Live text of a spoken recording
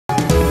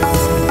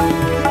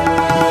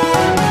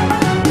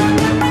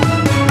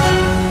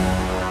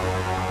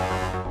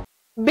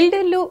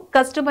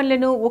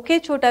కస్టమర్లను ఒకే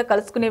చోట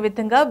కలుసుకునే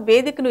విధంగా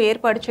వేదికను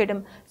ఏర్పాటు చేయడం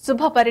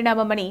శుభ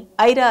పరిణామమని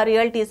ఐరా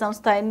రియాలిటీ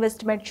సంస్థ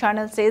investment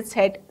channel sales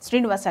head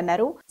Srinivas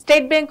అన్నారు.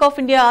 స్టేట్ బ్యాంక్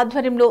ఆఫ్ ఇండియా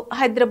ఆధ్వర్యంలో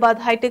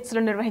హైదరాబాద్ హైటెక్స్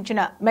లో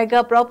నిర్వహించిన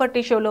మెగా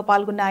ప్రాపర్టీ షోలో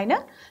పాల్గొన్న ఆయన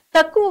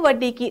తక్కువ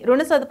వడ్డీకి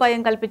రుణ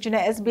సదుపాయం కల్పించిన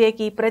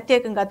ఎస్బీఐకి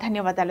ప్రత్యేకంగా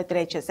ధన్యవాదాలు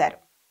తెలియజేశారు.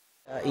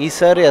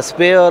 ఈసారి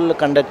ఎస్బీఐ వాళ్ళు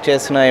కండక్ట్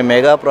చేసిన ఈ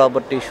మెగా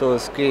ప్రాపర్టీ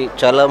షోస్కి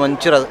చాలా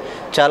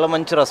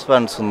మంచి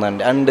రెస్పాన్స్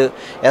ఉందండి. అండ్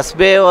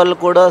ఎస్బీఐ వాళ్ళు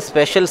కూడా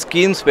స్పెషల్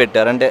స్కీమ్స్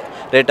పెట్టారు. అంటే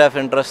రేట్ ఆఫ్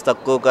ఇంట్రెస్ట్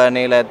తక్కువ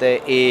కానీ, లేకపోతే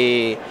ఈ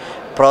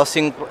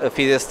ప్రాసెసింగ్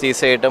ఫీజెస్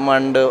తీసేయటం,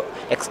 అండ్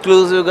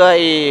ఎక్స్క్లూజివ్గా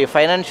ఈ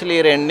ఫైనాన్షియల్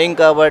ఇయర్ ఎండింగ్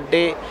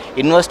కాబట్టి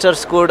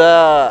ఇన్వెస్టర్స్ కూడా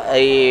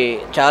ఈ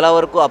చాలా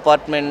వరకు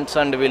అపార్ట్మెంట్స్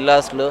అండ్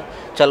విల్లాస్లో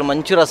చాలా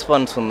మంచి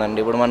రెస్పాన్స్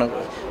ఉందండి ఇప్పుడు మనం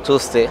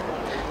చూస్తే.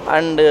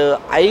 అండ్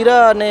ఐరా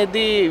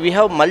అనేది వీ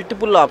హ్యావ్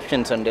మల్టిపుల్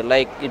ఆప్షన్స్ అండి.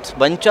 Like it's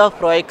bunch of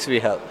projects we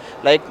have.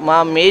 Like మా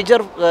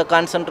major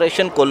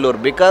concentration Kolluru,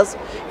 because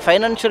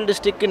financial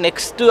డిస్ట్రిక్ట్కి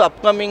next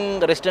upcoming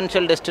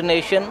residential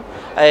destination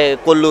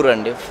Kolluru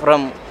అండి.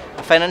 From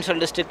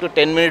financial district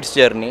 10 minutes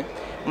journey.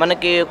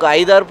 మనకి ఒక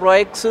 5-6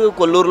 ప్రాజెక్ట్స్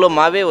కొల్లూరులో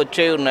మావే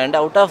వచ్చేవి ఉన్నాయండి.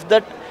 Out of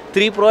that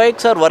 3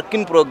 projects are work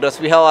in progress.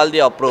 We have all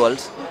the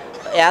approvals.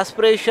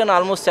 Aspiration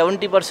almost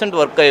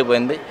 70% work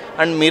అయిపోయింది.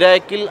 And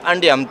miracle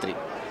and M3.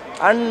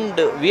 And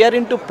we are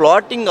in to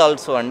plotting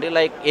also అండి.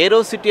 Like ఏరో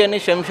city అని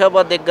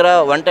శంషాబాద్ దగ్గర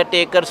 130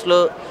 acres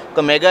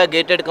ఒక mega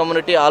gated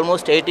community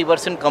almost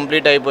 80%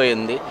 complete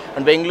అయిపోయింది.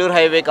 And Bengaluru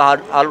హైవేకి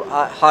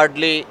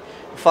hardly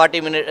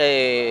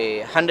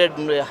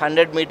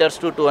 100 meters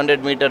to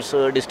 200 meters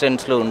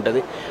డిస్టెన్స్లో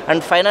ఉంటుంది.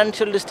 And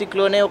financial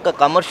డిస్ట్రిక్ట్లోనే ఒక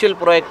కమర్షియల్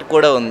ప్రాజెక్ట్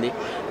కూడా ఉంది.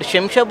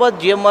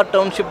 శంషాబాద్ జిఎంఆర్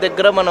టౌన్షిప్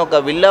దగ్గర మనం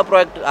ఒక villa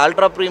project,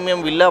 ultra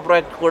premium villa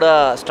project కూడా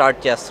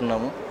స్టార్ట్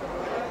చేస్తున్నాము.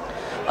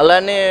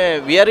 అలానే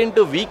we are in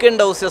to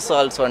weekend houses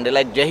also అండి.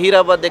 లైక్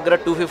జహీరాబాద్ దగ్గర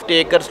 250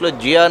 acres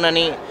జియాన్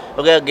అని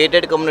ఒక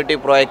గేటెడ్ కమ్యూనిటీ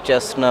ప్రాజెక్ట్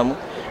చేస్తున్నాము.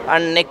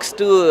 అండ్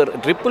నెక్స్ట్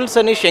ట్రిపుల్స్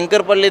అని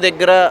శంకర్పల్లి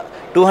దగ్గర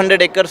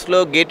 200 acres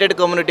గేటెడ్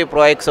కమ్యూనిటీ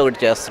ప్రాజెక్ట్స్ ఒకటి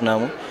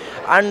చేస్తున్నాము.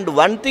 And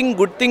one thing,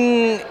 good thing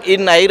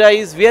in IRA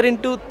is we are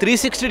into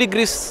 360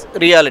 degrees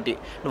reality.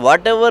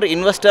 Whatever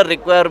investor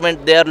requirement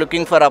they are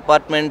looking for,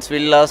 apartments,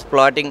 villas,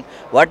 plotting,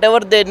 whatever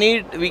they need,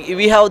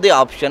 we have the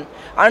option.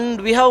 And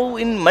we have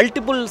in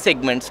multiple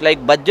segments, like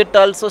budget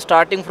also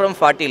starting from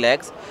 40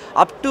 lakhs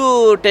up to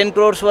 10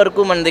 crores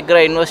varaku man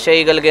daggara invest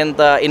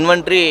cheyagalagenta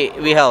inventory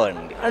we have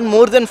andi. And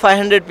more than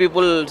 500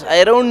 people,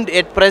 around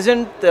at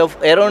present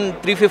around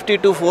 350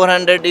 to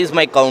 400 is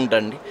my count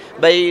andi.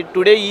 By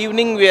today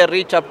evening we are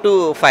reach up to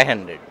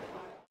 500.